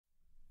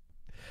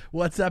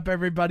What's up,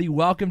 everybody?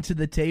 Welcome to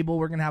the table.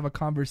 We're going to have a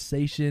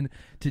conversation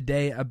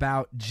today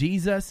about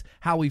Jesus,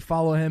 how we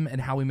follow him, and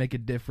how we make a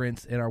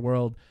difference in our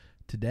world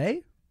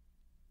today.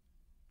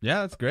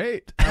 Yeah, that's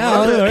great.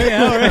 Oh,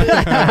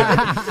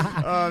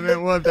 yeah. Oh,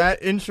 man, well, if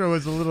that intro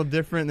was a little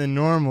different than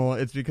normal,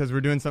 it's because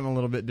we're doing something a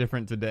little bit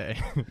different today.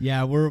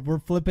 Yeah, we're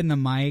flipping the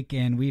mic,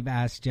 and we've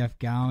asked Jeff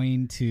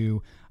Gowing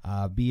to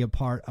be a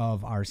part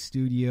of our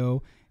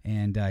studio,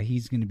 and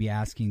he's going to be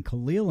asking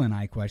Khalil and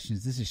I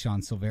questions. This is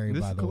Sean Silveri,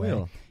 by the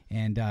way.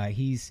 And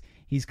he's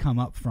come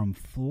up from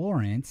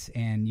Florence,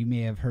 and you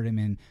may have heard him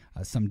in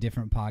some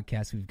different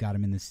podcasts. We've got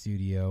him in the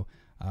studio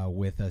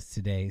with us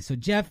today. So,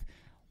 Jeff,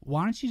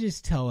 why don't you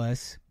just tell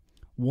us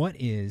what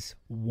is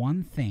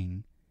one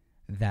thing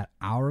that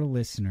our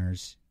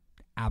listeners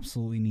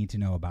absolutely need to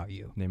know about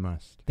you? They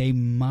must. They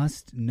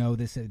must know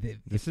this.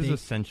 This is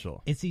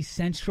essential. It's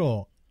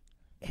essential.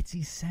 It's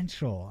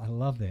essential. I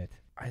love it.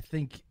 I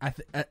think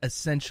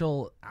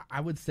essential,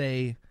 I would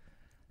say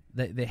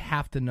that they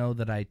have to know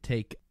that I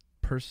take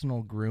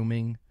personal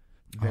grooming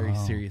very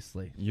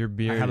seriously. Your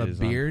beard I have a is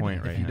beard. on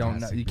point right if you now. don't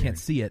know, you can't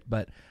see it,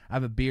 but I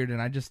have a beard,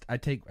 and I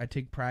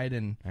take pride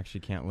in Actually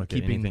can't look at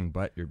keeping anything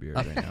but your beard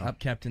right now.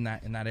 upkept in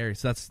that area.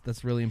 So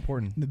that's really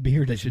important. The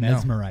beard They is should know.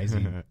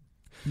 mesmerizing.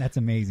 That's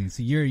amazing.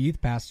 So you're a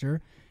youth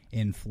pastor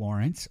in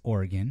Florence,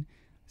 Oregon.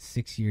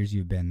 6 years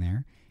you've been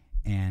there,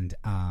 and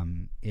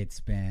it's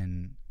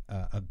been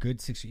a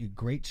good 6 years.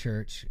 Great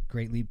church,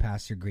 great lead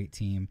pastor, great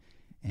team,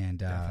 and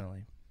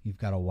Definitely. you've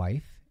got a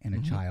wife and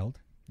a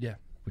child. Yeah.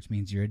 Which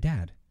means you're a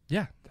dad.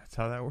 Yeah. That's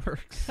how that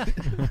works.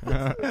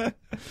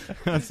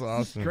 That's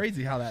awesome. It's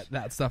crazy how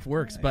that stuff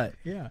works. But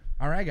Yeah.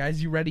 all right,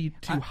 guys, you ready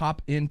to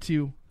hop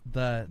into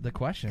the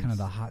questions? Kind of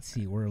the hot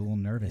seat. We're a little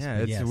nervous. Yeah,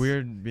 but it's yes,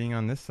 weird being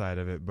on this side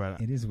of it,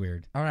 but It is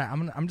weird. All right,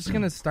 I'm just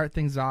gonna start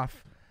things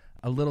off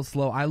a little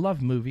slow. I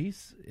love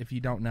movies. If you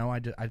don't know,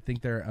 I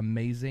think they're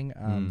amazing.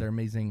 They're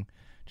amazing,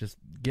 just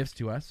gifts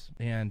to us.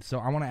 And so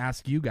I want to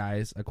ask you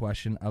guys a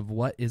question of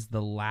what is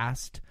the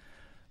last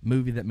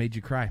movie that made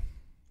you cry?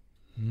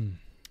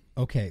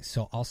 Okay,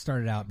 so I'll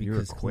start it out You were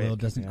because Khalil quick.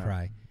 doesn't Yeah.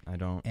 cry. I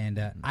don't.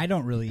 And I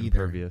don't really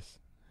either. Impervious.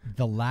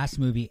 The last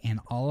movie, and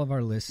all of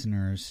our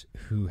listeners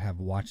who have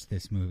watched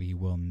this movie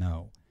will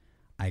know,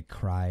 I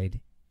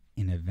cried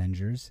in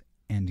Avengers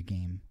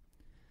Endgame.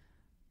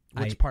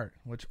 Which part?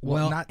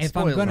 Well, not if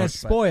I'm spoilers, going to but-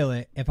 spoil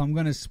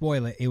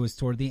it, it was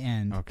toward the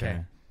end.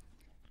 Okay.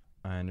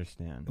 I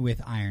understand. With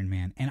Iron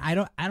Man, and I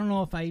don't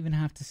know if I even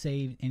have to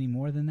say any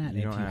more than that. You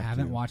If don't you have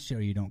haven't to. watched it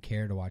or you don't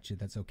care to watch it,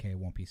 that's okay. It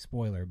won't be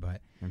spoiler,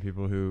 but And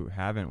people who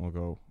haven't will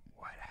go,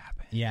 what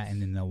happened? yeah,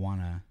 and then they'll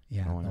wanna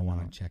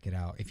know. check it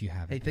out if you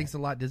haven't. Hey, thanks a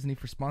lot, Disney,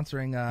 for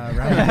sponsoring.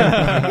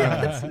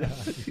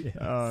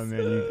 Oh,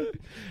 man.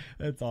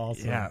 That's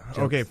awesome. Yeah.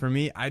 Okay, for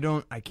me, I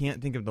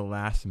can't think of the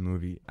last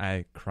movie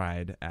I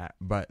cried at,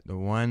 but the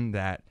one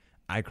that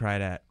I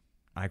cried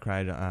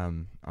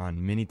on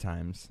many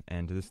times,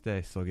 and to this day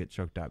I still get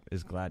choked up,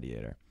 is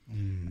Gladiator.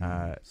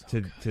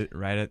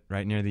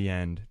 Right near the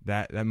end.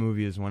 That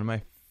movie is one of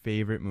my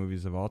favorite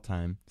movies of all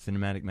time,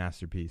 cinematic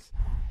masterpiece.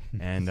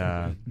 And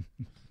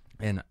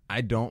and I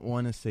don't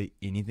want to say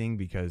anything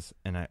because,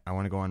 and I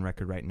want to go on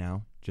record right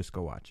now, just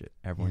go watch it.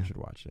 Everyone should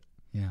watch it.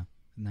 Yeah,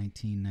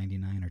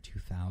 1999 or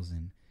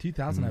 2000.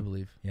 2000, I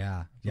believe.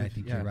 Yeah, I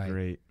think you're right.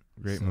 Great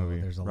So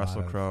movie. there's a Russell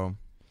lot of- Crowe.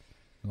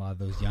 A lot of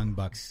those young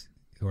bucks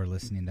who are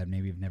listening that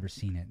maybe have never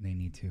seen it, they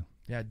need to.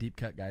 Yeah, deep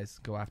cut, guys.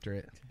 Go after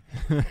it.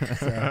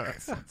 So,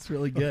 it's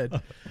really good.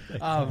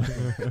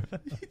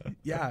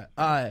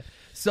 Yeah.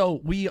 So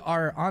we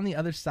are on the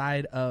other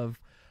side of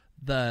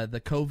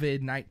the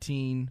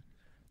COVID-19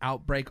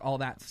 outbreak, all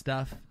that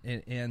stuff.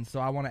 And so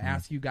I want to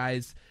ask you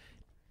guys,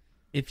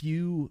 if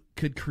you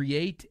could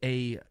create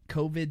a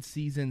COVID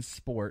season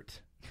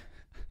sport,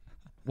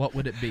 what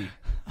would it be?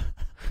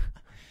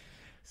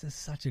 This is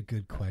such a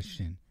good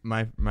question.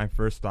 My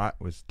first thought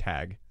was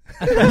tag.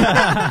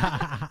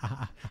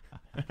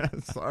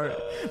 Sorry.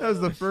 That was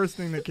the first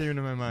thing that came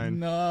into my mind.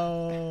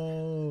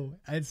 No,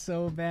 it's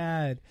so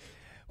bad.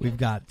 We've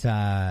got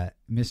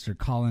Mr.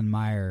 Colin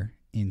Meyer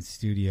in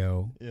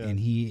studio, and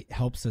he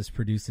helps us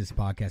produce this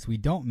podcast. We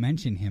don't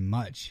mention him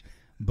much,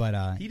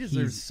 but he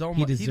deserves so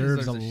He much.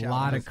 deserves a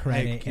lot of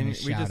credit. Hey, can and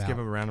a we just shout give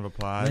out. a round of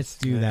applause? Let's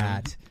do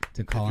that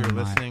to Colin If you're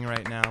Meyer. listening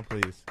right now,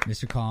 please.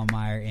 Mr. Colin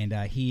Meyer, and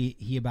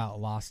he about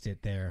lost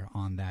it there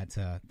on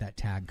that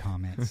tag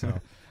comment. So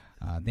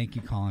thank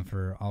you, Colin,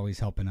 for always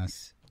helping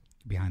us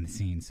behind the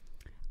scenes.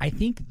 I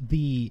think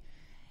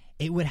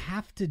it would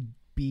have to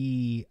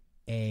be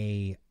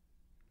a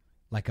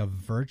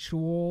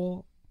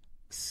virtual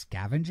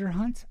scavenger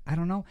hunt. I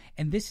don't know.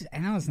 And I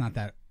know it's not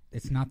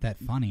that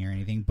funny or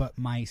anything, but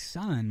my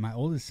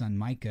oldest son,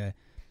 Micah,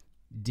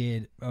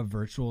 did a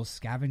virtual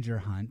scavenger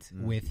hunt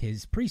with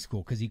his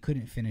preschool because he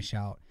couldn't finish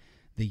out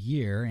the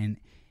year,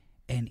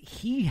 and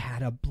he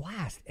had a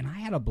blast, and I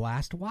had a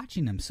blast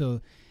watching him.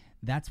 So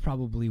that's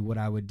probably what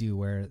I would do,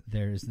 where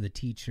there's the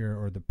teacher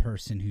or the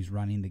person who's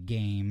running the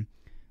game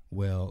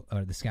or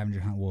the scavenger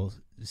hunt will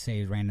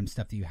say random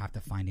stuff that you have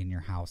to find in your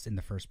house, and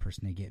the first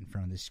person to get in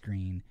front of the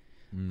screen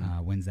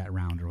wins that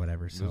round or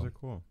whatever. So those are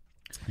cool.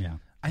 Yeah,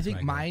 I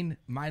think mine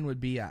would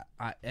be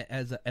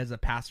as a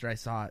pastor, I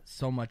saw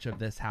so much of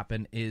this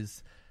happen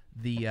is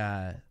the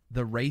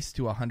race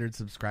to 100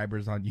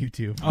 subscribers on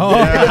YouTube. Oh,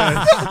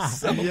 yes.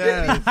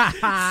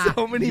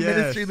 So many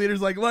ministry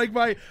leaders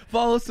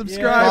follow,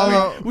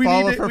 subscribe. We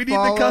need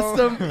the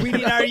custom. We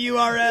need our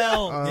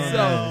URL.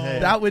 So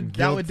that would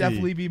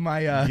definitely be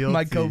my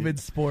my COVID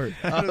sport.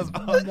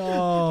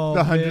 No,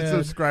 the 100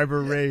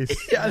 subscriber race.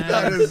 Yeah,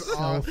 that is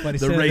so funny.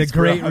 The race, the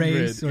great 100,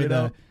 race, or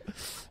the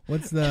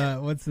what's the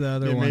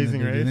other the one?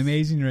 Amazing Race. The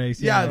Amazing Race.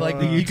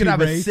 Yeah, you could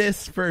have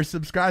assists for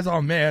subscribes.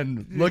 Oh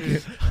man, look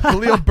at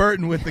Khalil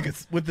Burton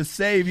with the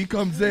save. He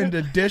comes in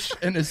to dish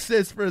an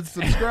assist for a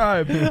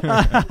subscribe.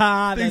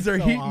 Things are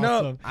heating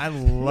up. I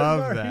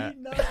love that.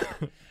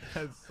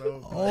 That's so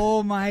funny.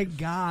 Oh my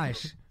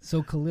gosh.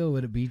 So Khalil,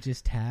 would it be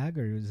just tag,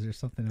 or is there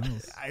something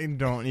else? I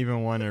don't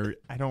even want to.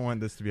 I don't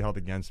want this to be held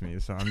against me,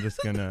 so I'm just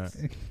gonna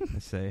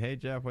say, "Hey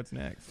Jeff, what's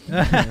next?"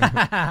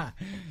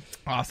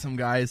 Awesome,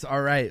 guys.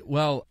 All right.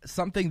 Well,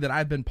 something that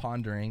I've been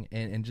pondering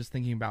and just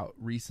thinking about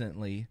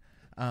recently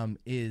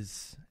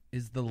is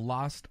the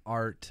lost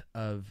art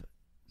of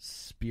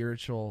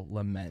spiritual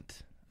lament,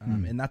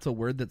 and that's a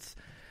word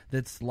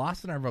that's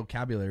lost in our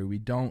vocabulary. We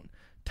don't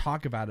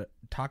talk about it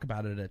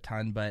a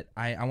ton, but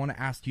I want to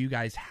ask you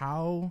guys,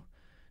 how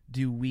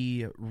do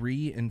we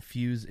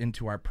re-infuse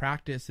into our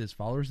practice as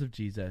followers of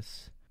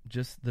Jesus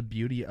just the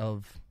beauty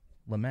of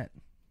lament?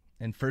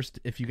 And first,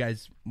 if you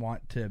guys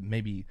want to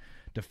maybe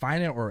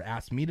define it or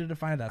ask me to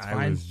define it, that's fine.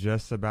 I was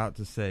just about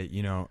to say,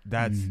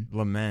 that's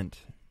lament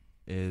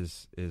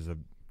is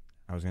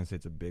I was going to say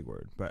it's a big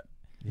word, but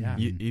yeah,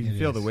 you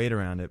feel the weight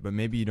around it, but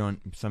maybe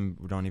some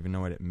don't even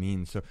know what it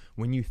means. So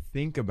when you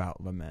think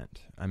about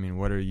lament, I mean,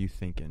 what are you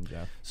thinking,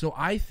 Jeff? So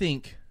I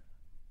think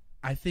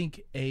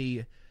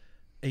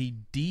a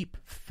deep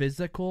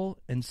physical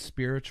and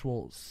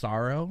spiritual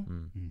sorrow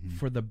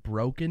for the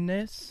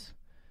brokenness,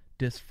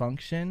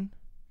 dysfunction,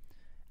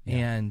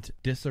 and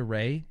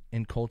disarray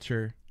in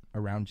culture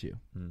around you.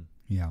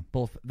 Yeah,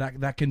 both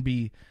that can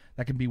be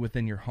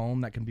within your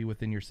home, that can be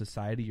within your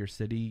society, your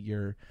city,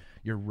 your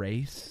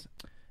race,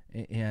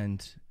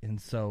 and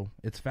so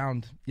it's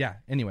found. Yeah.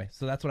 Anyway,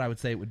 so that's what I would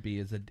say it would be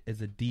is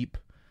a deep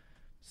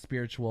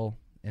spiritual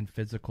and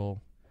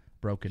physical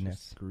brokenness.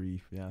 Just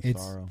grief,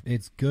 sorrow.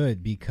 It's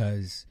good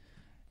because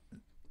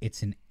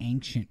it's an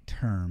ancient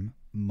term,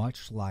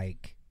 much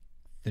like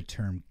the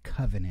term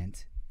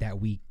covenant,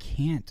 that we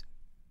can't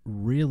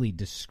really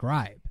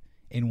describe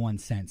in one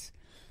sense,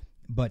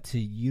 but to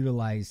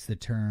utilize the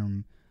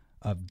term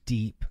of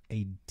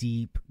a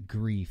deep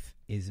grief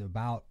is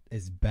about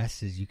as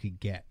best as you could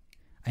get,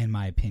 in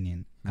my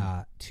opinion,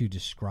 to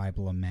describe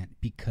lament,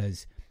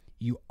 because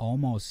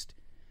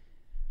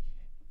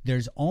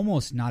there's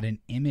almost not an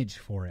image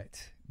for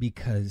it,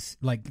 because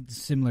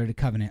similar to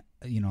covenant,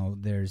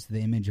 there's the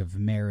image of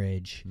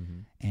marriage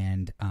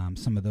and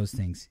some of those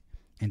things.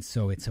 And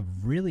so it's a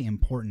really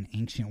important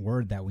ancient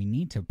word that we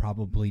need to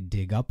probably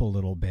dig up a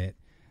little bit,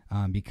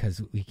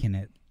 because we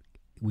can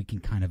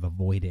kind of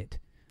avoid it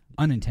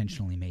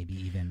unintentionally, maybe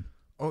even.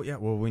 Oh yeah.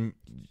 Well, when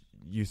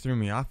you threw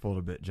me off a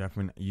little bit, Jeff,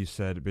 when you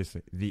said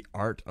basically the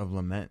art of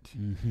lament,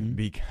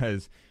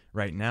 because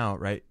right now,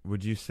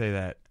 would you say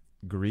that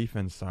grief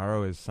and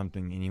sorrow is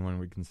something anyone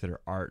would consider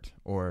art,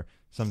 or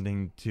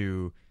something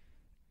to,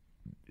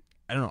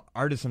 I don't know,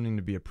 art is something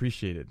to be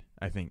appreciated,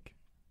 I think.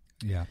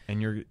 Yeah.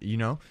 And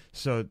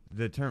so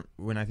the term,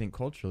 when I think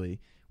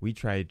culturally, we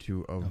try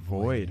to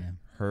avoid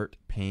hurt,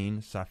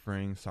 pain,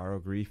 suffering, sorrow,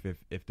 grief.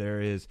 If there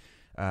is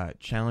a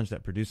challenge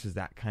that produces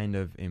that kind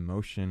of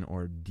emotion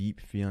or deep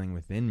feeling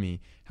within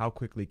me, how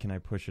quickly can I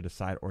push it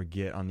aside or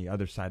get on the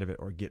other side of it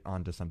or get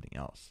onto something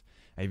else?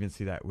 I even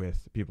see that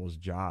with people's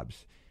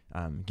jobs.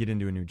 Get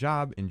into a new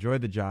job, enjoy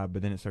the job,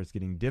 but then it starts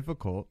getting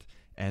difficult,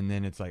 and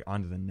then it's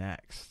on to the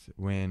next.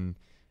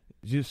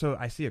 So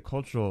I see a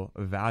cultural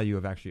value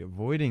of actually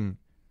avoiding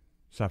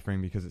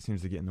suffering because it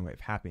seems to get in the way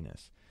of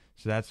happiness.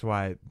 So that's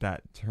why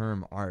that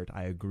term art,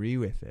 I agree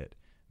with it,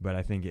 but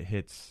I think it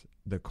hits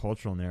the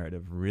cultural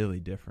narrative really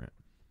different.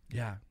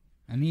 Yeah.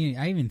 I mean,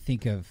 I even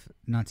think of,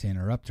 not to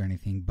interrupt or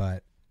anything,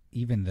 but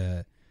even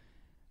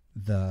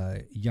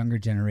the younger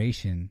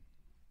generation,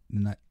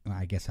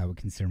 I guess I would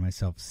consider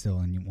myself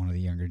still in one of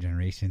the younger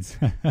generations.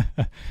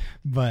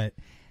 But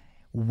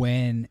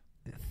when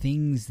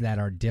things that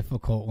are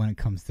difficult when it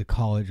comes to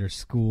college or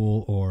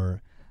school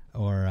or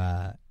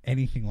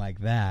anything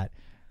like that,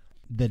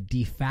 the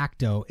de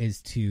facto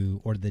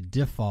the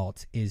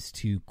default is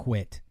to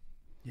quit.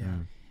 Yeah.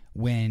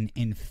 When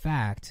in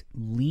fact,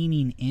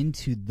 leaning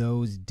into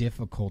those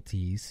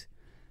difficulties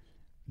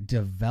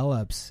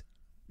develops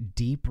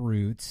deep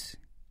roots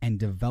and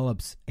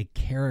develops a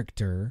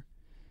character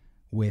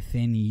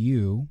within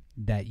you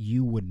that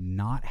you would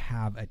not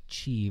have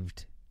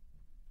achieved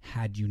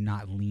had you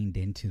not leaned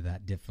into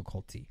that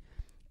difficulty.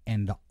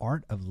 And the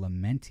art of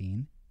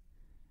lamenting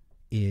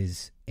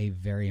is a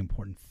very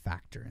important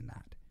factor in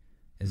that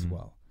as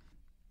well.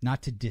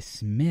 Not to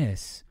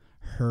dismiss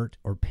hurt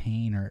or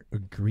pain or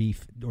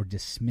grief or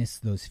dismiss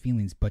those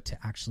feelings, but to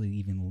actually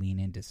even lean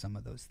into some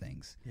of those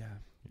things. Yeah.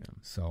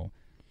 So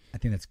I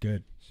think that's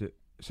good.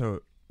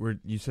 So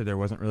you said there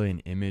wasn't really an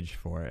image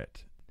for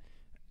it.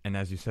 And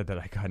as you said that,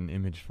 I got an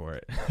image for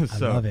it.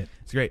 So I love it.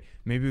 It's great.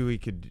 Maybe we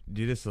could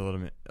do this a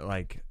little bit.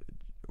 Like,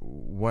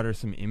 what are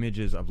some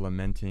images of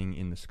lamenting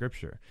in the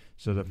scripture?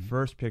 So the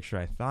first picture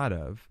I thought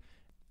of,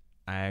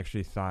 I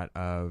actually thought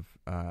of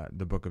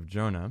the book of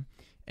Jonah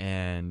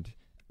and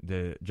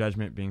the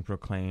judgment being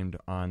proclaimed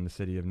on the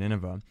city of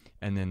Nineveh,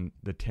 and then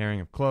the tearing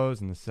of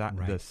clothes and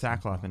the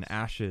sackcloth and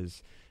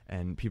ashes,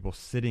 and people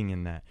sitting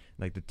in that,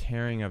 like the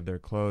tearing of their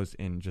clothes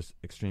in just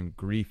extreme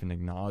grief and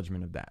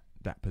acknowledgement of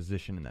that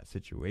position and that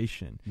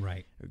situation,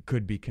 right,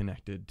 could be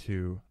connected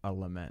to a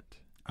lament.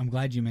 I'm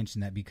glad you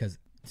mentioned that, because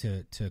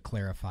to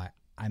clarify,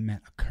 I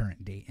meant a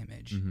current day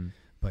image.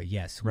 But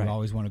yes, we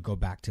always want to go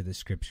back to the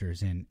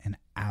scriptures, and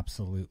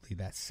absolutely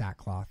that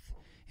sackcloth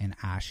and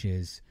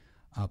ashes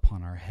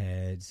upon our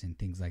heads and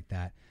things like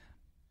that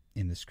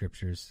in the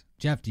scriptures.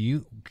 Jeff,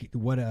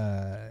 what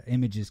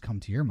images come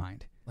to your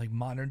mind? Like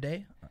modern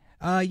day?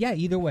 Yeah,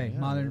 either way.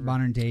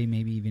 Modern day,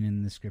 maybe even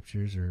in the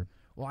scriptures. Or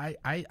well,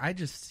 I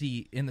just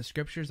see in the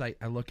scriptures, I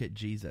look at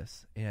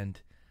Jesus and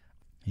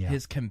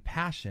his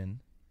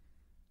compassion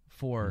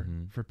for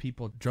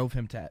people drove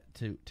him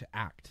to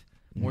act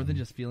more than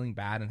just feeling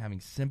bad and having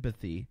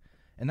sympathy.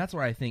 And that's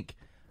where I think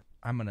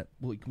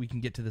we can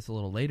get to this a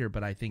little later,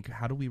 but I think,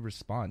 how do we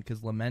respond?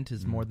 Because lament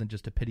is more than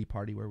just a pity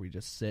party where we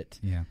just sit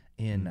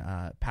in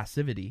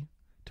passivity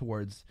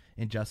towards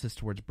injustice,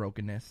 towards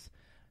brokenness.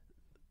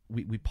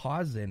 We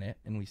pause in it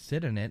and we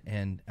sit in it,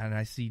 and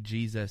I see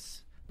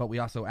Jesus, but we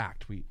also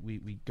act.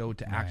 We go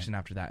to action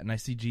after that. And I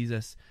see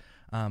Jesus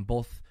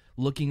both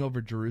looking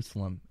over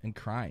Jerusalem and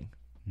crying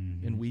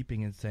and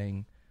weeping and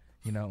saying,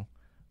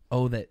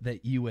 oh,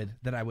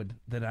 that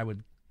I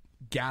would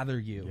gather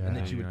you and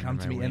that you would come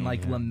to me, and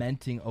like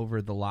lamenting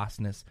over the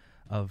lostness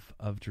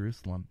of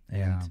Jerusalem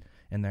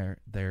and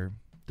their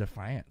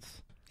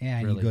defiance. Yeah,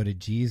 and you go to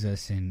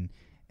Jesus and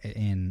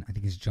in I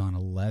think it's John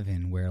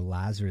 11 where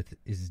Lazarus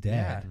is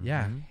dead.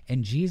 Yeah.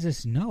 And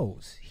Jesus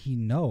knows. He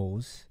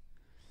knows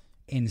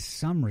in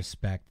some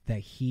respect that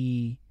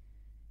he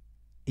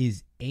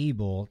is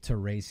able to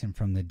raise him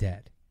from the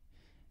dead.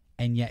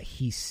 And yet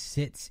he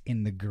sits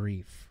in the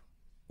grief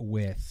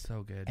with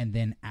so good, and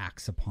then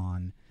acts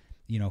upon,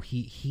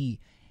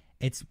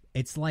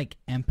 it's like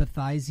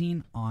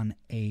empathizing on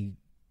a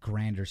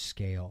grander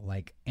scale,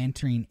 like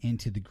entering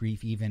into the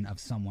grief even of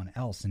someone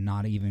else,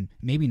 and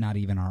maybe not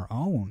even our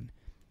own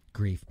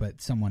grief,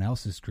 but someone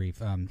else's grief.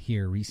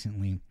 Here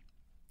recently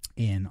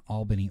in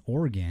Albany,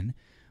 Oregon,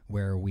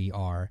 where we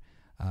are,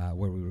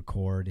 where we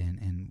record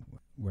and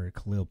where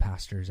Khalil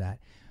pastors at,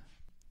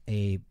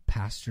 a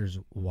pastor's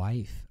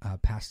wife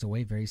passed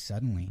away very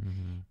suddenly,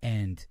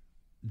 and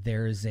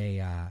there's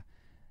a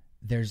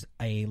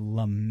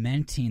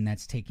lamenting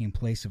that's taking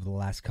place over the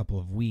last couple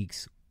of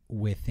weeks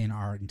within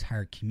our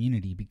entire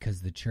community,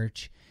 because the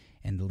church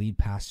and the lead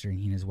pastor and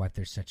he and his wife,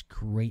 they're such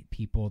great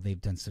people. They've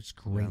done such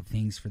great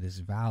things for this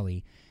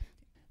valley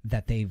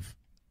that they've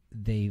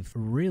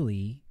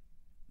really,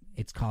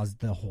 it's caused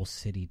the whole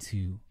city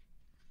to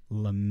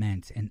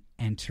lament and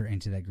enter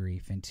into that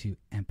grief and to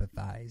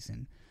empathize.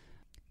 And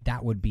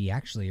that would be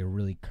actually a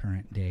really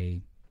current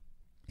day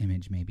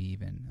image, maybe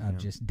even of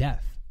just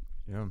death.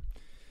 Yeah.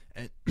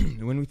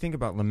 And when we think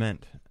about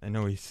lament, I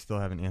know we still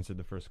haven't answered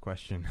the first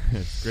question.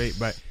 It's great,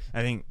 but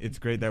I think it's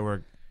great that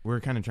we're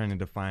kind of trying to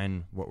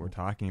define what we're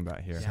talking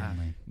about here. Yeah.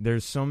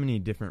 There's so many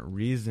different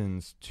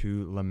reasons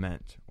to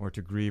lament or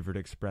to grieve or to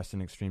express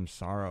an extreme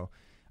sorrow.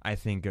 I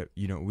think,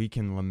 we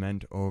can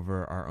lament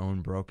over our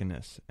own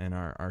brokenness and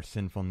our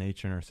sinful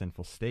nature and our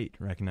sinful state,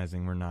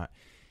 recognizing we're not,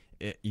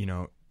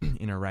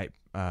 in a right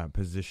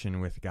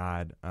position with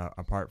God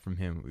apart from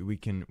Him. We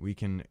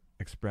can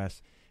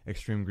express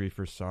extreme grief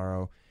or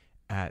sorrow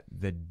at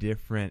the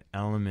different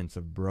elements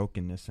of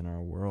brokenness in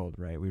our world,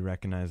 right? We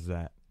recognize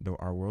that though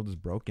our world is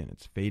broken,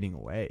 it's fading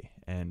away,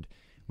 and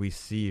we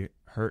see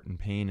hurt and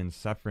pain and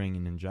suffering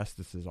and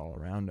injustices all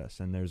around us,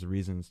 and there's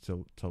reasons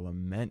to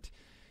lament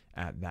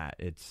at that.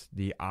 It's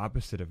the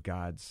opposite of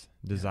God's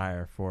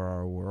desire for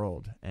our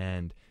world,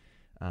 and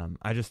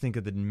I just think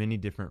of the many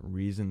different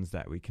reasons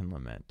that we can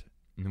lament,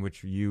 in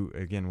which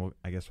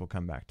I guess we'll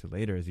come back to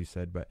later, as you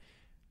said, but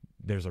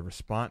there's a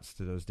response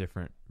to those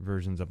different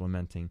versions of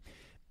lamenting.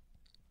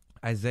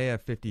 Isaiah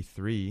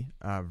 53,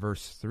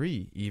 verse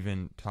 3,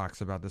 even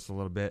talks about this a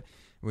little bit.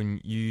 When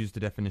you use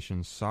the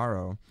definition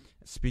sorrow,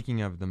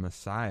 speaking of the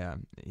Messiah,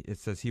 it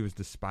says he was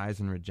despised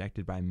and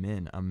rejected by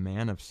men, a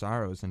man of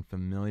sorrows and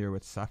familiar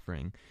with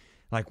suffering.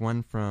 Like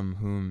one from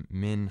whom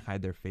men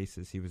hide their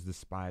faces, he was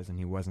despised and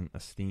he wasn't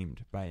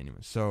esteemed by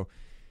anyone. So,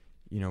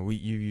 you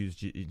use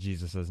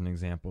Jesus as an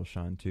example,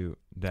 Sean, too,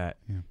 that,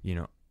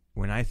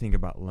 when I think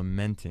about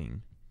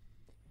lamenting,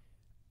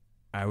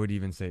 I would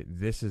even say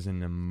this is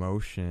an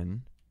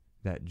emotion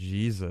that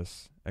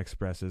Jesus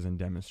expresses and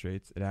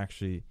demonstrates. It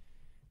actually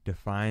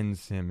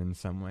defines him in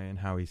some way and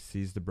how he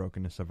sees the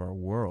brokenness of our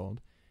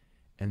world.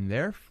 And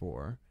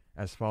therefore,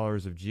 as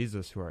followers of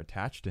Jesus who are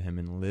attached to him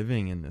and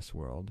living in this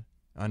world,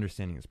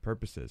 understanding his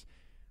purposes,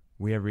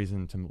 we have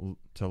reason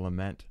to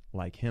lament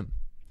like him.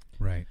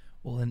 Right.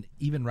 Well, and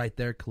even right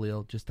there,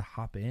 Khalil, just to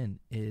hop in,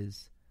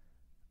 is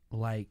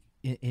like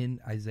in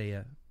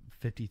Isaiah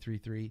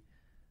 53:3,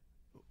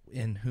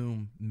 in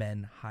whom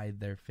men hide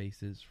their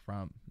faces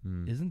from.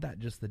 Isn't that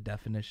just the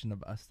definition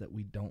of us, that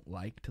we don't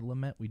like to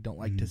lament? We don't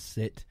like to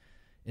sit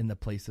in the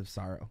place of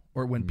sorrow,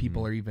 or when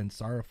people are even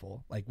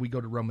sorrowful. Like we go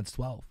to Romans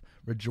 12,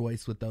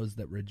 rejoice with those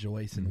that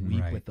rejoice and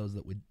weep with those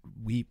that would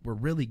weep. We're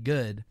really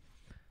good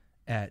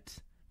at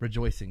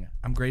rejoicing.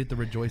 I'm great at the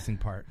rejoicing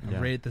part. I'm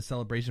great at the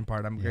celebration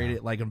part. I'm great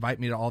at, like, invite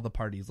me to all the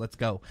parties. Let's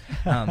go.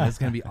 It's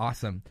going to be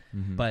awesome.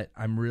 But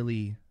I'm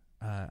really,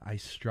 I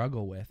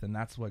struggle with, and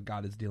that's what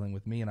God is dealing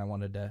with me. And I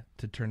wanted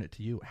to turn it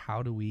to you.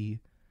 How do we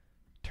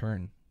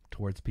turn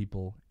towards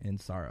people in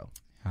sorrow?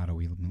 How do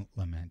we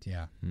lament?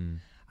 Yeah.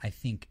 I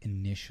think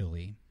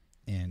initially,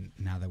 and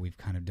now that we've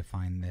kind of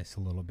defined this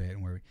a little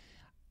bit, where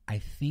I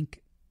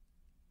think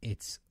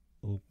it's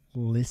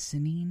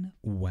listening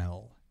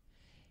well.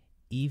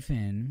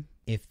 Even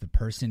if the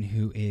person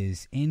who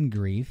is in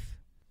grief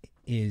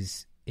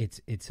is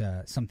it's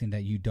something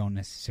that you don't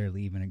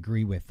necessarily even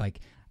agree with.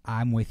 Like,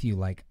 I'm with you.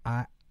 Like,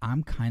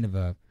 I'm kind of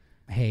a,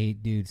 hey,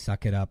 dude,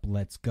 suck it up,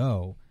 let's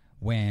go.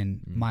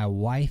 When my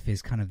wife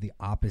is kind of the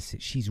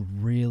opposite. She's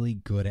really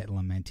good at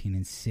lamenting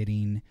and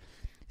sitting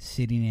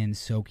in,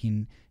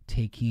 soaking,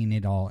 taking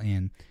it all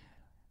in.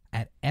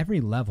 At every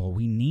level,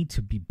 we need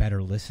to be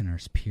better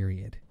listeners,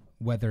 period.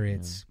 Whether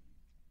it's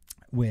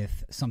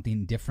with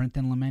something different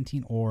than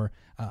lamenting, or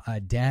a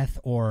death,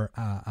 or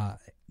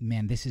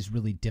man, this is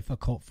really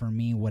difficult for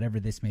me, whatever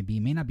this may be.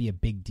 It may not be a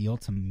big deal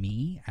to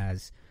me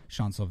as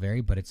Sean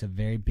Silveri, but it's a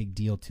very big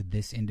deal to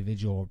this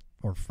individual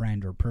or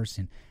friend or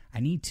person. I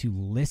need to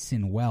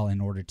listen well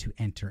in order to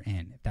enter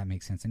in, if that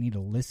makes sense. I need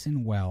to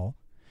listen well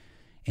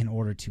in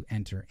order to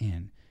enter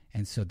in.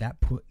 And so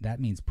that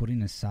means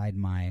putting aside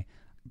my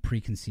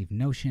preconceived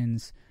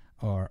notions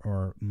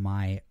or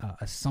my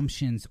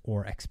assumptions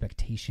or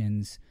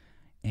expectations,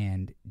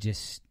 and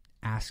just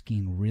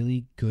asking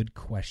really good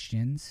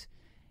questions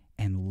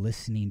and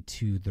listening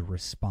to the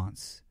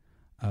response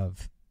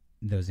of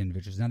those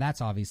individuals. Now,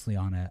 that's obviously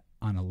on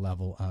a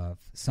level of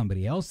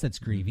somebody else that's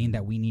grieving,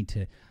 that we need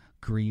to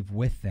grieve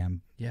with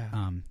them. Yeah.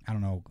 I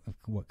don't know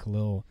what,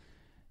 Khalil,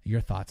 your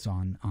thoughts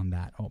on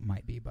that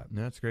might be, but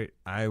no, that's great.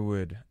 I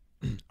want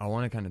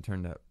to kind of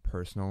turn to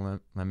personal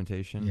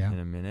lamentation in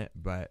a minute,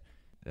 but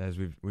as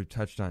we've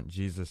touched on,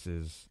 Jesus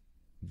is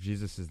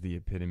the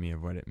epitome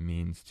of what it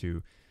means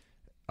to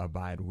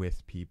abide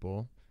with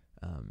people,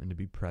 and to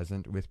be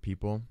present with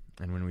people.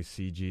 And when we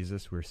see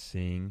Jesus, we're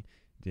seeing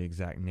the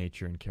exact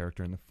nature and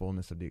character and the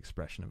fullness of the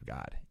expression of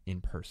God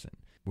in person,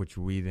 which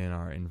we then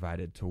are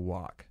invited to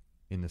walk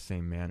in the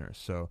same manner.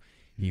 So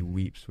he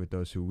weeps with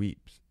those who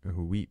weep.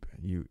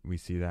 We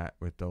see that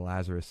with the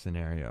Lazarus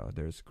scenario.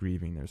 There's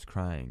grieving, there's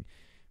crying.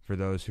 For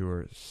those who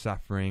are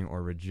suffering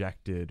or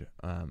rejected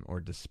or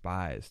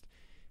despised,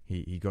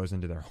 he goes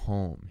into their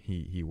home.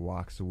 He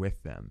walks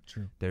with them.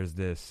 True. There's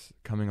this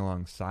coming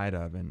alongside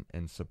of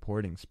and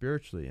supporting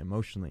spiritually,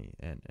 emotionally,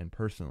 and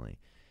personally.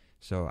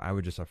 So I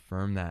would just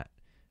affirm that.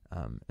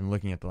 And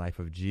looking at the life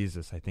of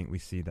Jesus, I think we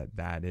see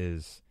that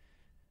is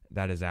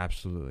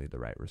absolutely the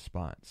right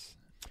response.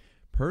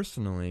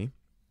 Personally,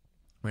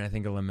 when I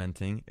think of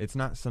lamenting, it's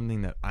not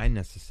something that I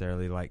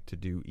necessarily like to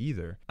do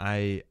either.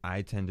 I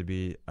tend to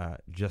be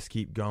just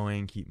keep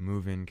going, keep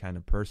moving kind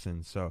of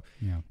person. So,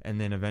 and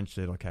then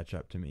eventually it'll catch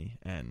up to me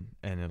and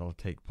it'll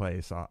take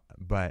place.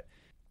 But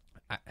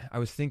I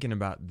was thinking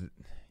about,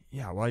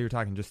 while you were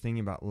talking, just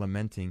thinking about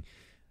lamenting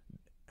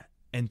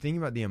and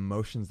thinking about the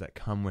emotions that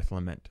come with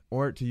lament,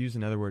 or to use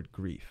another word,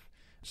 grief.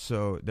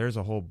 So there's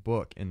a whole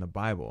book in the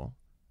Bible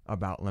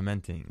about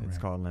lamenting. It's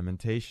called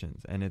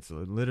Lamentations, and it's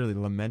literally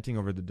lamenting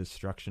over the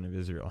destruction of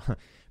Israel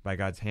by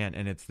God's hand.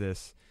 And it's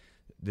this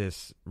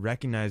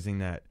recognizing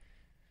that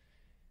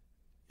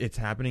it's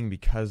happening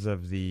because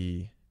of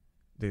the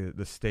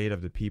state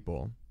of the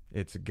people.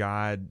 It's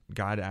God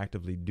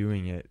actively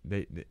doing it.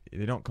 They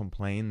don't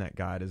complain that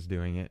God is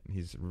doing it.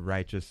 He's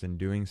righteous in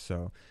doing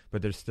so,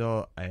 but there's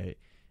still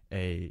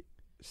a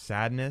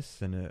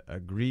sadness and a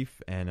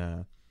grief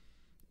and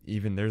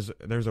even there's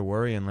a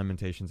worry in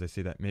Lamentations. I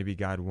see that maybe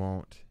God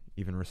won't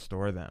even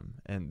restore them,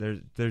 and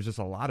there's just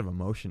a lot of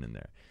emotion in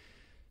there.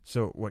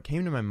 So what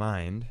came to my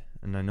mind,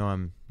 and I know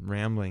I'm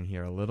rambling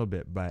here a little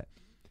bit, but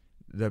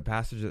the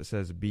passage that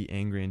says, "Be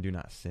angry and do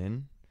not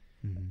sin,"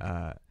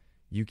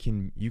 you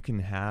can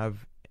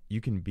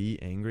be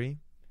angry,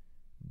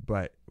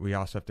 but we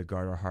also have to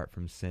guard our heart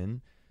from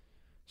sin.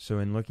 So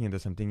in looking at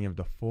this, I'm thinking of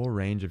the full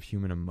range of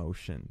human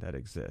emotion that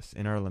exists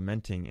in our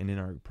lamenting and in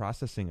our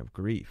processing of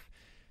grief.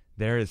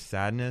 There is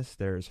sadness,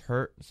 there is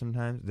hurt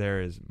sometimes,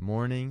 there is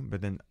mourning,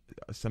 but then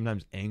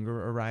sometimes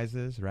anger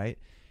arises, right?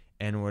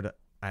 And what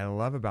I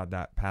love about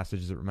that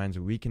passage is it reminds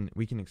me we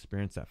can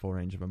experience that full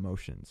range of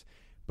emotions,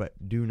 but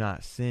do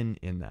not sin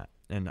in that.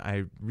 And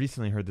I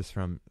recently heard this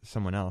from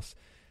someone else.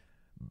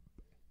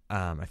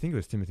 I think it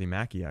was Timothy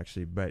Mackey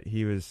actually, but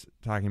he was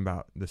talking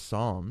about the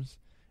Psalms,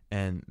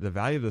 and the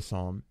value of the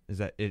Psalm is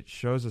that it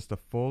shows us the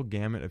full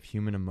gamut of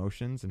human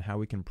emotions and how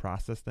we can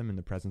process them in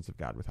the presence of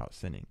God without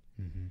sinning.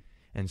 Mm-hmm.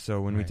 And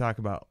so when we talk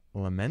about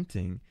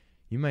lamenting,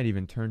 you might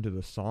even turn to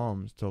the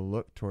Psalms to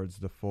look towards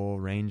the full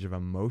range of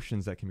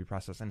emotions that can be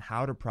processed and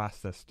how to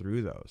process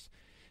through those.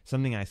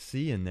 Something I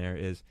see in there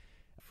is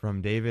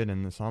from David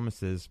and the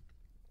psalmist is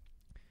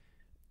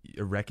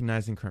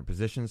recognizing current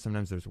positions.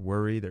 Sometimes there's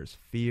worry, there's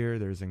fear,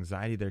 there's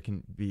anxiety, there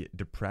can be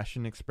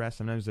depression expressed.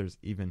 Sometimes there's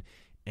even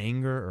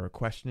anger or a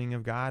questioning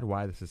of God,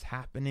 why this is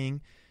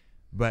happening.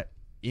 But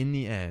in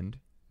the end,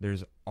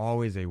 there's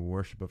always a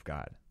worship of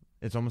God.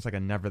 It's almost like a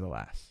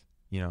nevertheless,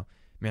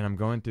 man, I'm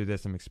going through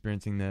this, I'm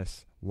experiencing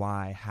this.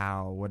 Why?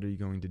 How? What are you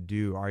going to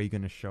do? Are you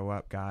going to show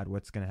up, God?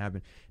 What's going to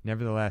happen?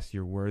 Nevertheless,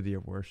 you're worthy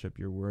of worship.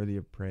 You're worthy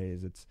of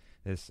praise. It's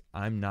this,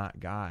 I'm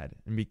not God.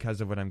 And because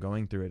of what I'm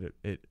going through,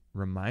 it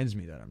reminds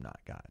me that I'm not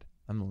God.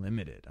 I'm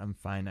limited. I'm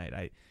finite.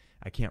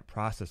 I can't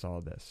process all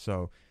of this.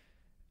 So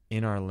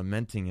in our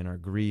lamenting, in our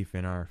grief,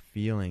 in our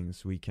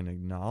feelings, we can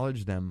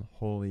acknowledge them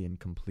wholly and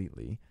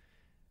completely.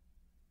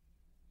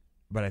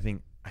 But I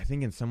think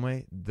in some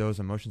way, those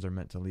emotions are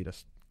meant to lead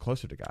us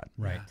closer to God.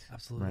 Right. Yeah,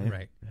 absolutely.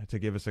 Right. To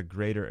give us a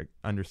greater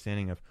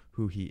understanding of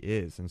who he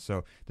is. And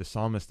so the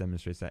psalmist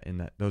demonstrates that in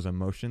that those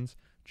emotions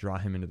draw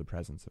him into the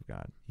presence of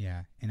God.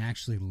 Yeah. And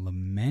actually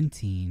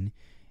lamenting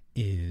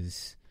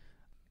is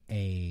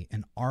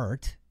an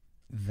art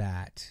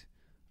that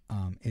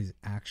is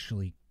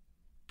actually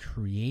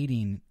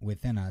creating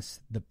within us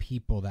the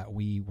people that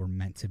we were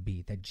meant to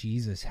be, that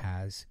Jesus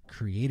has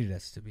created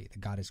us to be,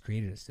 that God has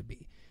created us to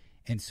be.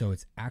 And so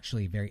it's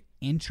actually a very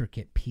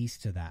intricate piece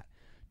to that,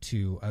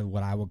 to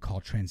what I would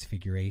call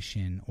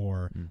transfiguration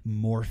or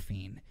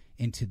morphing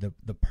into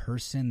the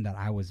person that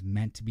I was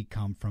meant to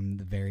become from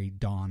the very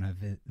dawn of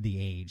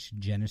the age,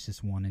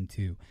 Genesis 1 and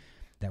 2,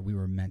 that we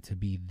were meant to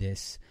be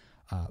this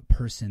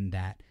person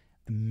that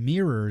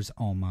mirrors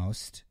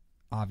almost,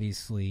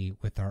 obviously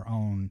with our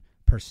own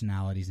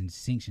personalities and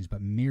distinctions,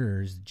 but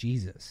mirrors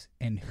Jesus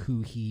and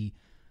who he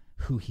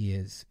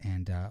is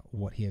and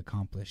what he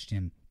accomplished.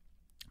 And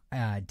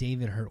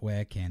David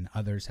Hertwick and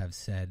others have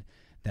said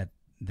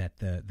that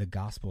the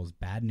gospel is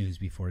bad news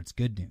before it's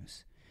good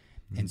news.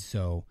 And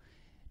so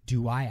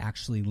do I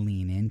actually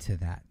lean into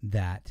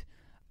that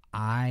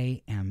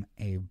I am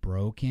a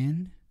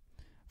broken,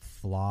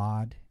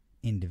 flawed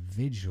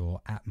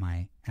individual at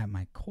my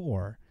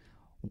core,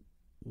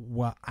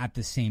 while at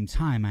the same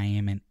time I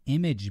am an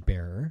image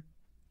bearer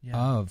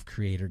of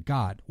Creator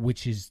God,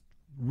 which is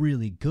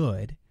really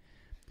good.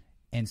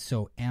 And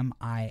so am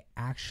I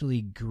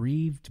actually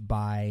grieved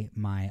by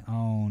my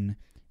own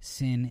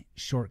sin,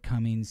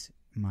 shortcomings,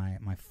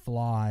 my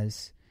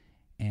flaws,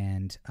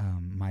 and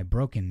my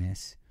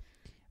brokenness?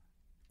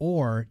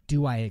 Or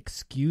do I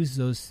excuse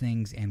those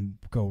things and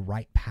go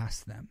right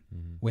past them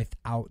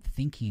without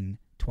thinking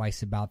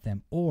twice about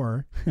them?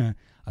 Or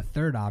a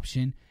third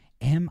option,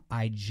 am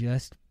I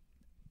just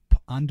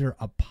under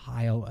a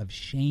pile of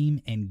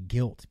shame and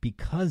guilt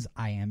because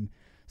I am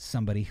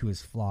somebody who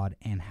is flawed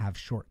and have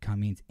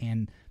shortcomings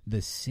and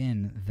the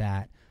sin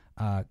that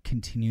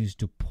continues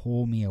to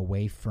pull me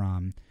away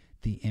from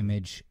the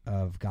image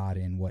of God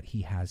and what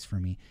he has for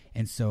me?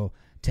 And so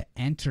to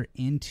enter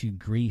into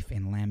grief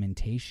and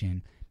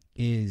lamentation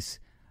is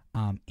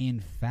in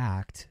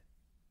fact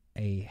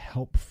a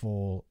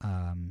helpful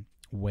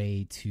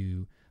way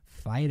to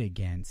fight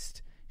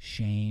against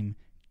shame,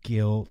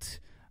 guilt,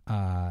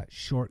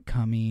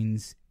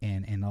 shortcomings,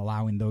 and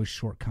allowing those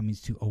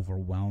shortcomings to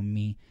overwhelm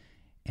me.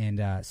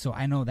 And so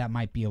I know that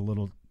might be a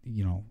little,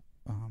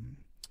 kind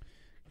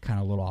of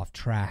a little off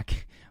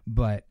track,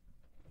 but,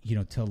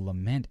 to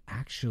lament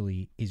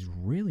actually is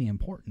really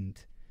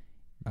important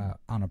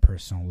on a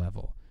personal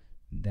level,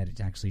 that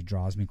it actually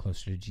draws me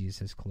closer to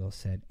Jesus, as Khalil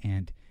said,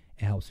 and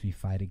it helps me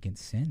fight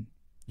against sin.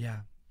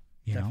 Yeah,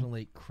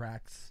 definitely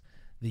cracks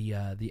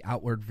the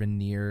outward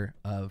veneer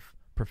of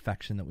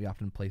perfection that we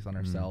often place on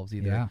ourselves,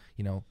 either,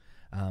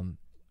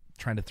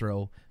 trying to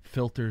throw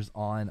filters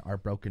on our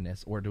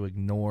brokenness or to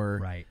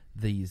ignore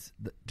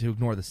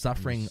the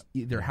suffering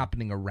either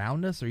happening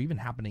around us or even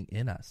happening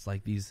in us,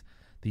 like these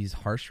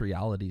harsh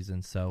realities.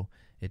 And so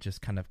it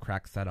just kind of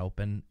cracks that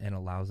open and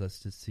allows us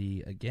to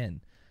see,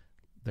 again,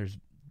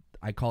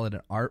 I call it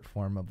an art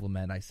form of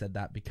lament. I said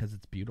that because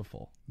it's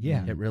beautiful.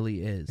 Yeah. It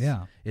really is.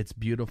 Yeah. It's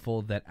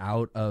beautiful that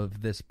out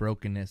of this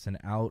brokenness and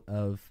out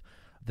of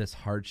this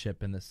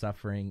hardship and the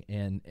suffering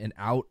and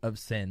out of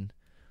sin,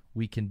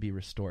 we can be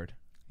restored.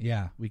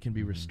 Yeah. We can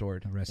be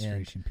restored. The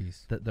restoration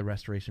piece. The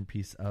restoration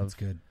piece of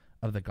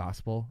the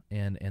gospel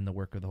and the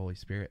work of the Holy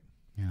Spirit.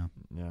 Yeah.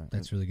 Yeah.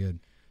 That's really good.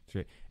 That's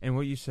great. And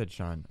what you said,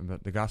 Sean,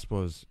 about the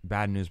gospel is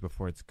bad news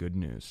before it's good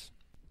news.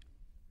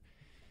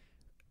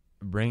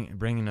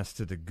 Bringing us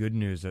to the good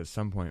news at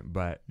some point,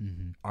 but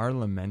our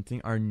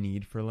lamenting, our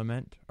need for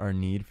lament, our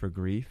need for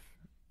grief,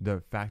 the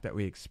fact that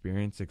we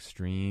experience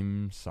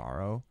extreme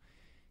sorrow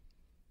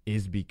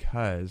is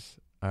because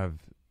of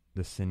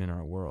the sin in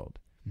our world.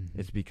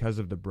 It's because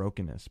of the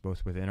brokenness,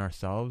 both within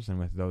ourselves and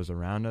with those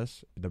around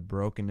us, the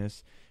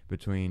brokenness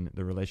between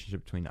the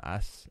relationship between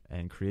us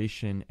and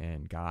creation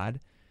and God.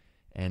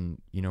 And,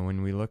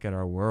 when we look at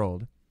our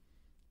world,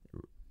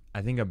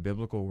 I think a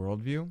biblical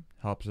worldview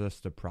helps us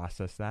to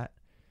process that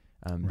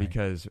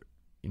because,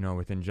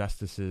 with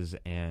injustices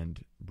and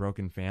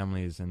broken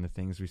families and the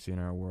things we see in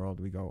our world,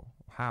 we go,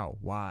 how,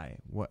 why,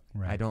 what,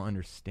 I don't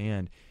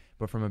understand.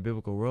 But from a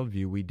biblical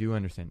worldview, we do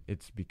understand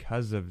it's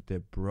because of the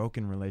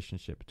broken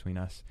relationship between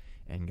us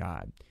and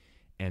God.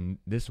 And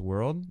this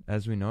world,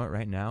 as we know it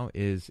right now,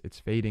 it's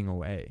fading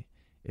away.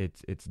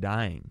 It's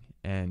dying.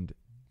 And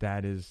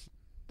that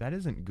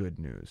isn't good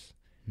news.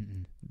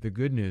 Mm-mm. The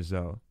good news,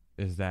 though,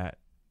 is that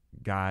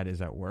God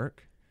is at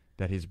work,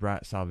 that he's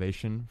brought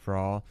salvation for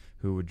all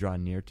who would draw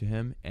near to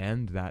him,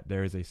 and that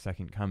there is a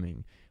second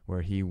coming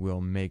where he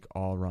will make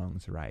all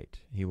wrongs right.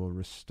 He will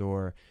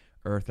restore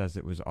earth as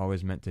it was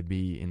always meant to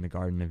be in the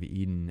Garden of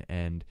Eden,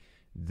 and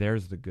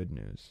there's the good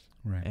news.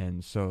 Right.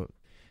 And so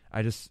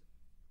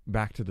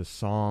back to the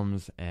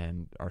Psalms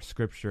and our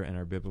scripture and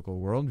our biblical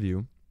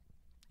worldview,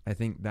 I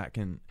think that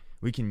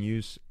we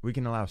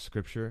can allow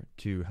scripture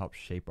to help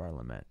shape our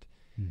lament.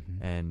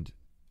 Mm-hmm. And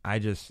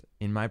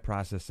in my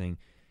processing,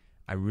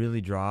 I really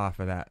draw off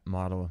of that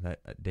model that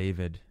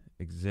David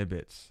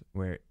exhibits,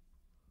 where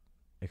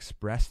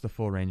express the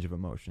full range of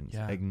emotions,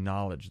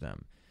 acknowledge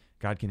them.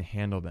 God can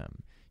handle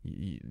them.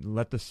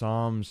 Let the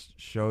Psalms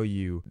show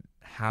you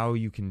how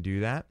you can do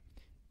that,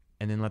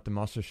 and then let them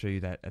also show you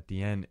that at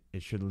the end,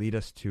 it should lead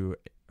us to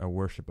a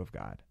worship of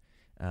God,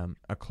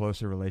 a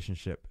closer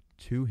relationship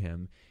to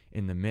him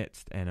in the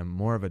midst, and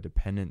more of a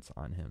dependence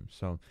on him.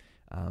 So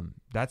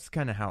that's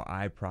kind of how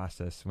I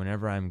process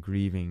whenever I'm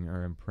grieving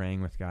or I'm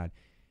praying with God.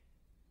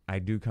 I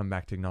do come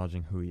back to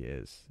acknowledging who he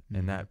is,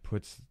 and that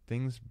puts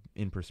things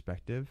in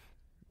perspective,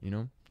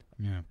 Yeah.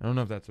 I don't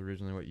know if that's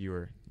originally what you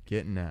were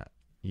getting at,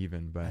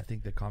 but I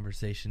think the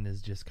conversation has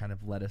just kind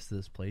of led us to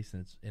this place,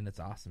 and it's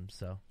awesome.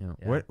 So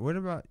what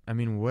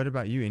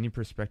about you? Any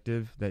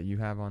perspective that you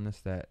have on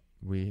this that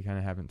we kind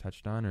of haven't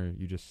touched on, or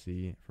you just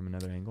see from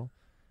another angle?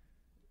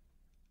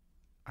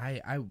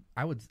 I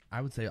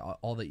would say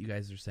all that you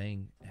guys are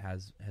saying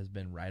has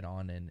been right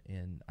on,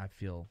 and I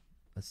feel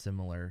a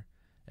similar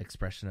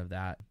expression of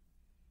that.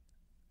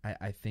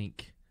 I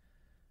think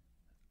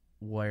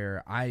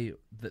where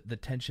the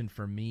tension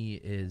for me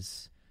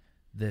is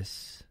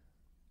this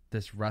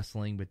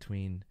wrestling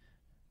between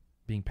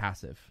being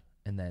passive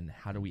and then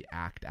how do we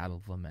act out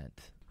of lament,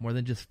 more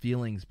than just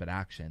feelings but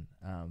action,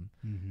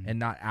 and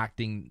not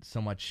acting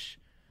so much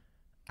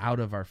out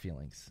of our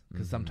feelings,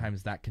 because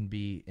sometimes that can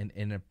be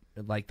in a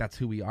like that's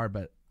who we are.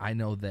 But I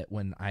know that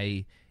when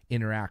I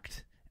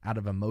interact out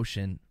of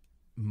emotion,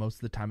 most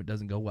of the time it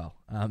doesn't go well.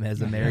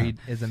 As a married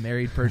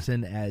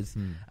person,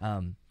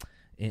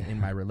 in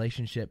my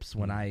relationships,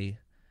 when I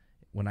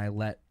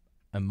let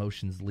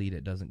emotions lead,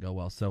 it doesn't go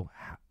well. So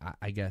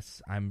I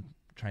guess I'm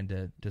trying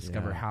to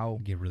discover how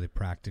get really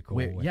practical.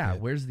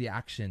 Where's the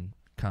action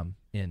come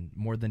in,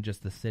 more than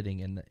just the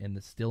sitting and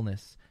the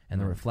stillness and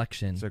the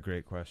reflection? It's a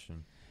great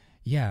question.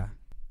 Yeah,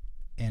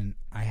 and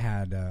I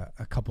had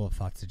a couple of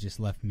thoughts that just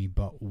left me,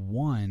 but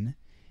one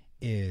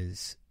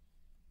is,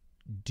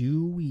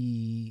 do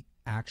we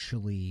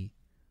actually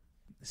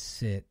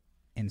sit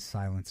in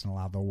silence and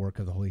allow the work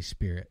of the Holy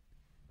Spirit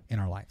in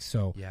our life?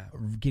 So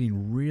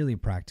getting really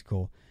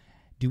practical,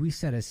 do we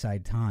set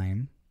aside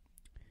time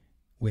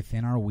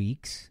within our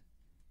weeks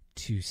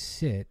to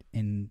sit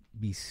and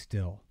be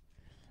still?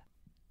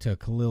 To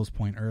Khalil's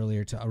point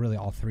earlier, to really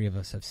all three of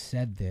us have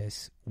said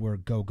this, we're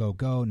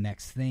go,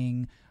 next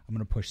thing, I'm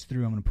going to push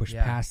through, I'm going to push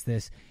past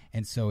this.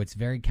 And so it's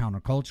very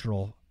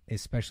countercultural,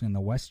 especially in the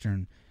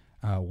Western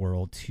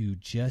world, to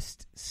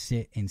just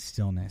sit in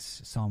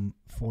stillness. Psalm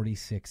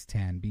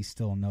 46:10, be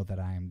still and know that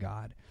I am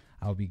God.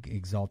 I'll be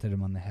exalted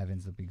among the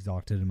heavens, I'll be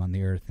exalted among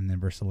the earth. And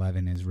then verse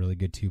 11 is really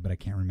good too, but I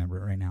can't remember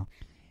it right now.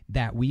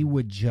 That we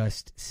would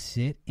just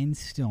sit in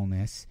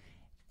stillness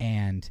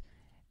and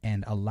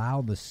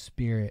allow the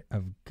Spirit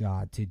of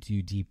God to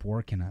do deep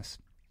work in us.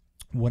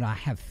 What I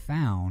have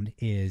found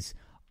is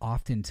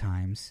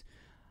oftentimes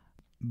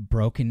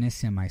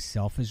brokenness in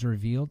myself is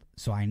revealed,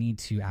 so I need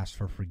to ask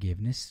for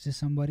forgiveness to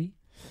somebody.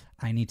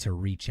 I need to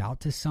reach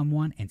out to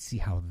someone and see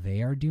how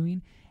they are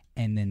doing,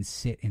 and then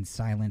sit in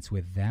silence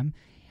with them.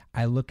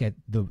 I look at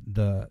the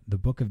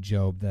book of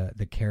Job,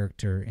 the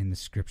character in the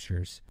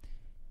scriptures.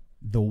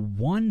 The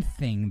one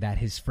thing that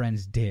his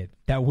friends did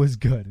that was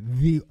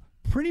good,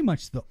 pretty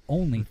much the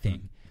only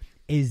thing,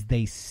 is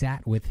they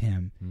sat with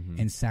him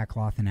in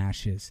sackcloth and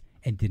ashes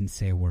and didn't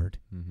say a word.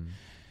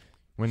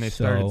 When they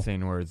started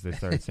saying words, they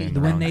started saying the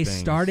when wrong they things.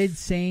 started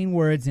saying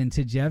words, and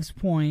to Jeff's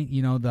point,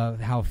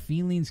 how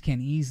feelings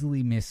can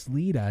easily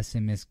mislead us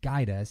and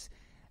misguide us,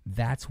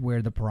 that's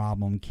where the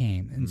problem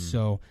came. And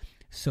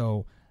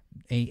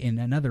and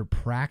another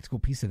practical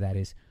piece of that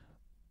is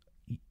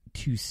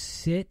to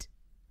sit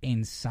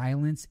in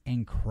silence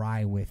and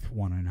cry with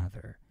one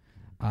another.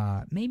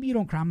 Maybe you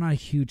don't cry. I'm not a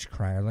huge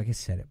crier, like I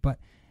said it, but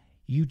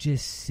you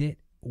just sit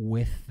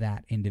with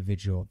that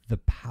individual. The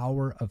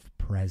power of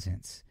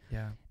presence.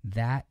 Yeah.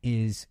 That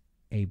is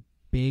a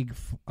big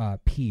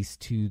piece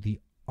to the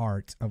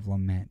art of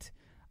lament.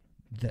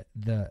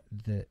 The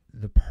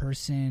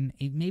person,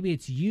 maybe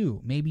it's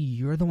you. Maybe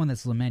you're the one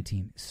that's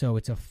lamenting. So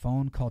it's a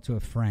phone call to a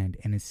friend,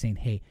 and it's saying,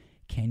 hey,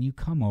 can you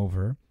come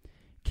over?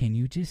 Can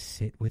you just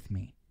sit with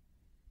me?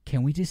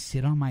 Can we just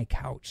sit on my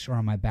couch or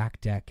on my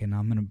back deck, and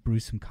I'm going to brew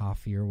some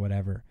coffee or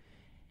whatever,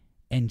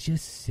 and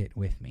just sit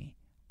with me?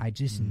 I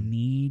just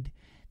need,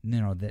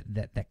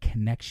 that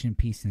connection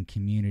piece and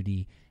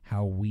community,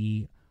 how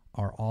we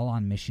are all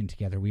on mission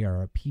together. We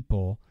are a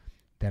people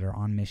that are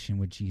on mission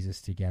with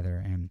Jesus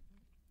together, and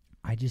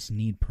I just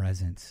need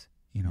presence.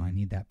 I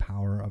need that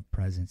power of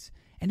presence,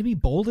 and to be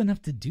bold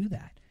enough to do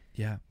that.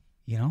 Yeah.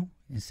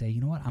 And say,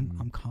 you know what,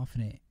 I'm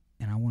confident,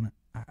 and I want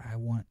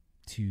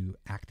to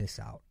act this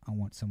out. I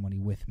want somebody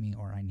with me,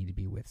 or I need to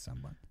be with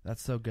someone.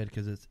 That's so good,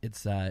 because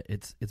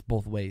it's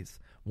both ways.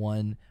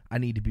 One, I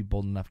need to be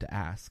bold enough to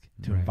ask,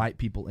 to invite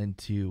people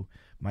into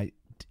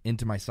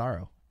my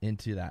sorrow,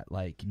 into that,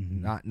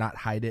 not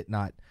hide it,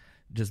 not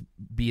just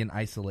be in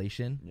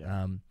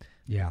isolation.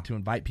 To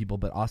invite people,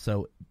 but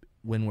also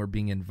when we're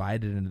being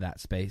invited into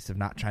that space of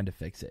not trying to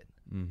fix it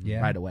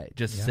right away,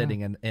 just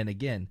sitting. And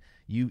again,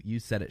 you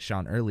said it,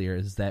 Sean, earlier,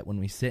 is that when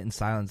we sit in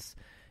silence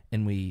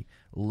and we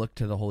look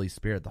to the Holy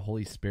Spirit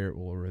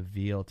will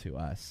reveal to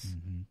us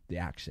the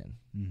action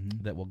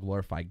that will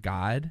glorify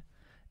God,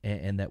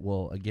 and that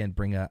will, again,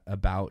 bring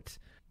about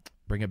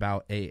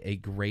a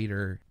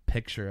greater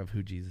picture of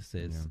who Jesus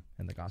is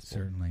in the gospel.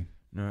 Certainly.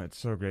 No, it's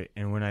so great.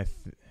 And when I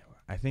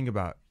think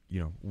about,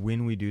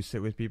 when we do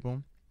sit with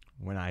people,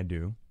 when I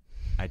do,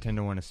 I tend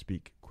to want to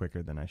speak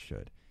quicker than I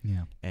should.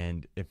 Yeah.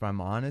 And if I'm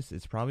honest,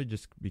 it's probably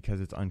just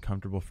because it's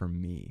uncomfortable for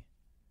me.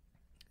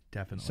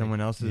 Definitely.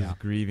 Someone else is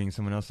grieving,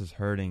 someone else is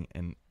hurting,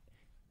 and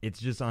it's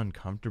just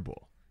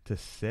uncomfortable to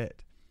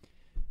sit.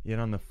 Yet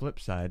on the flip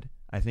side,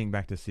 I think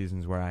back to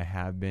seasons where I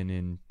have been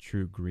in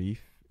true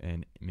grief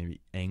and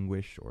maybe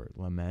anguish or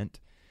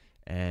lament,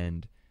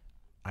 and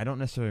I don't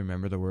necessarily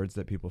remember the words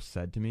that people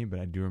said to me, but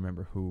I do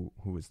remember who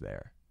was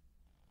there.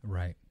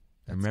 Right.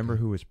 I remember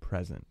who was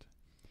present.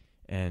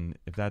 And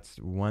if that's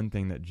one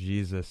thing that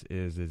Jesus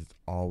is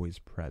always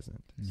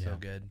present. Yeah. So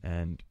good.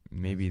 And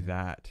maybe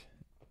that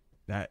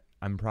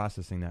I'm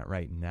processing that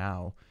right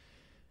now.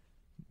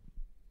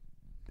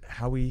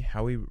 How we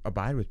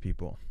abide with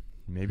people.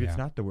 Maybe it's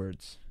not the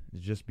words.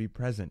 Just be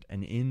present.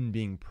 And in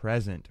being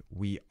present,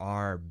 we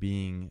are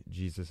being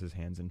Jesus's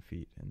hands and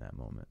feet in that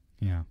moment.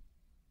 Yeah.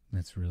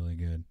 That's really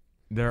good.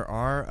 There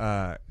are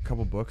a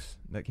couple books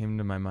that came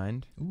to my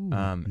mind. Ooh,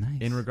 nice.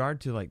 In regard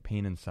to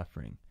pain and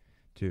suffering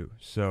too.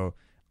 So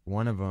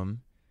one of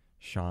them,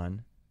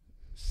 Sean,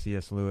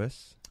 C.S.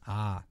 Lewis.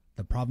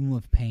 The Problem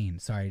of Pain.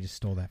 Sorry, I just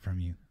stole that from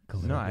you.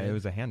 No, it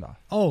was a handoff.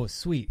 Oh,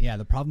 sweet. Yeah,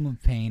 The Problem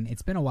of Pain.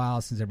 It's been a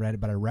while since I've read it,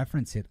 but I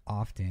reference it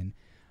often.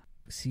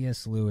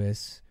 C.S.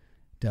 Lewis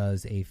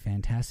does a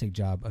fantastic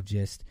job of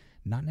just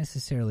not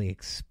necessarily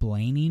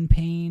explaining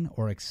pain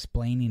or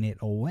explaining it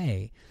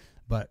away,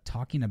 but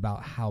talking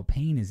about how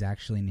pain is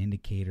actually an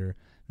indicator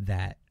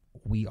that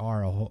we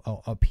are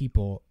a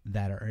people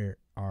that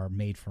are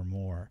made for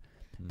more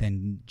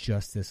than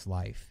just this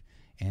life,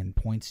 and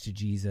points to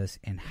Jesus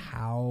and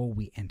how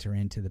we enter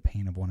into the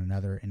pain of one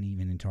another and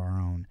even into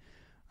our own.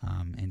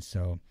 And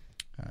so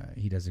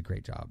he does a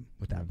great job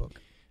with that book.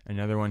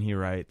 Another one he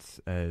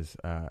writes is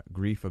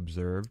Grief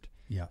Observed.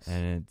 Yes.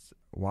 And it's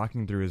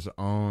walking through his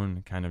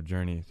own kind of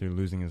journey through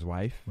losing his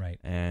wife. Right.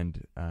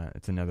 And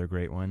it's another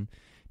great one.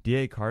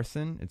 D.A.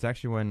 Carson, it's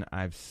actually one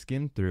I've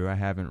skimmed through. I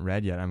haven't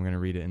read yet. I'm going to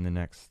read it in the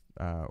next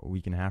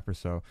week and a half or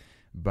so.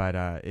 But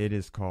it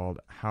is called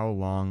How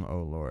Long,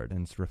 O Lord?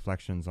 And it's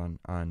reflections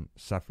on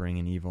suffering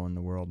and evil in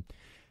the world.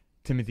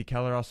 Timothy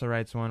Keller also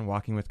writes one,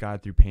 Walking with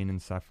God Through Pain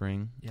and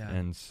Suffering. Yeah.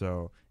 And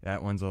so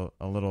that one's a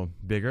little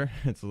bigger.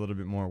 It's a little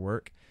bit more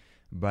work.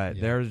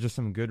 But there's just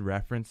some good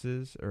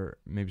references, or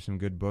maybe some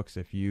good books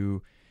if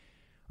you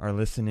are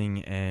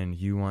listening and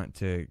you want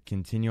to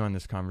continue on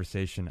this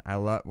conversation.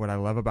 What I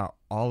love about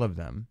all of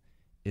them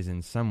is,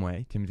 in some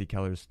way, Timothy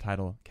Keller's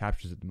title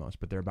captures it the most,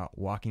 but they're about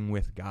walking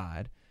with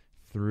God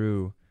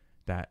through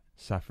that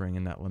suffering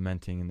and that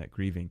lamenting and that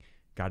grieving.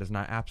 God is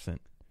not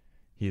absent.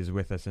 He is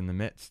with us in the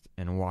midst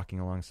and walking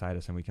alongside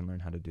us, and we can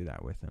learn how to do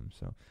that with him.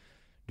 So,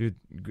 dude,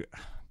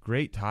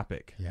 great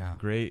topic. Yeah.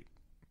 Great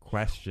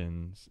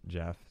questions,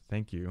 Jeff.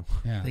 Thank you.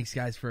 Yeah. Thanks,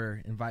 guys,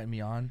 for inviting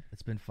me on.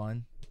 It's been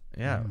fun.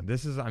 Yeah,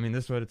 this is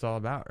what it's all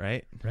about,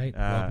 right? Right.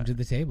 Welcome to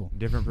the table.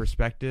 Different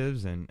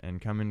perspectives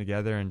and coming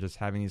together and just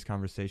having these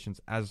conversations.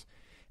 As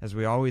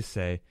we always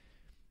say,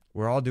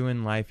 we're all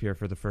doing life here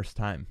for the first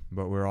time,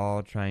 but we're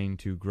all trying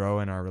to grow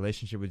in our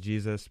relationship with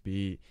Jesus,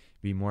 be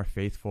more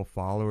faithful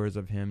followers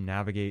of him,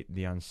 navigate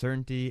the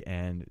uncertainty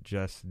and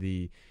just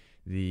the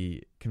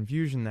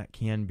confusion that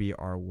can be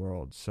our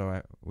world.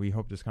 So we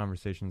hope this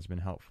conversation has been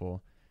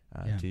helpful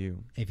to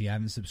you. If you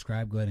haven't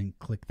subscribed, go ahead and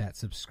click that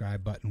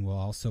subscribe button. We'll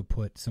also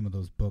put some of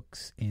those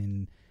books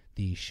in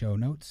the show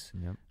notes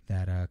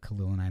that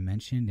Khalil and I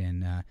mentioned.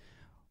 And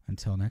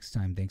until next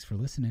time, thanks for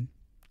listening.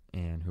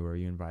 And who are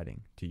you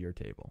inviting to your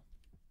table?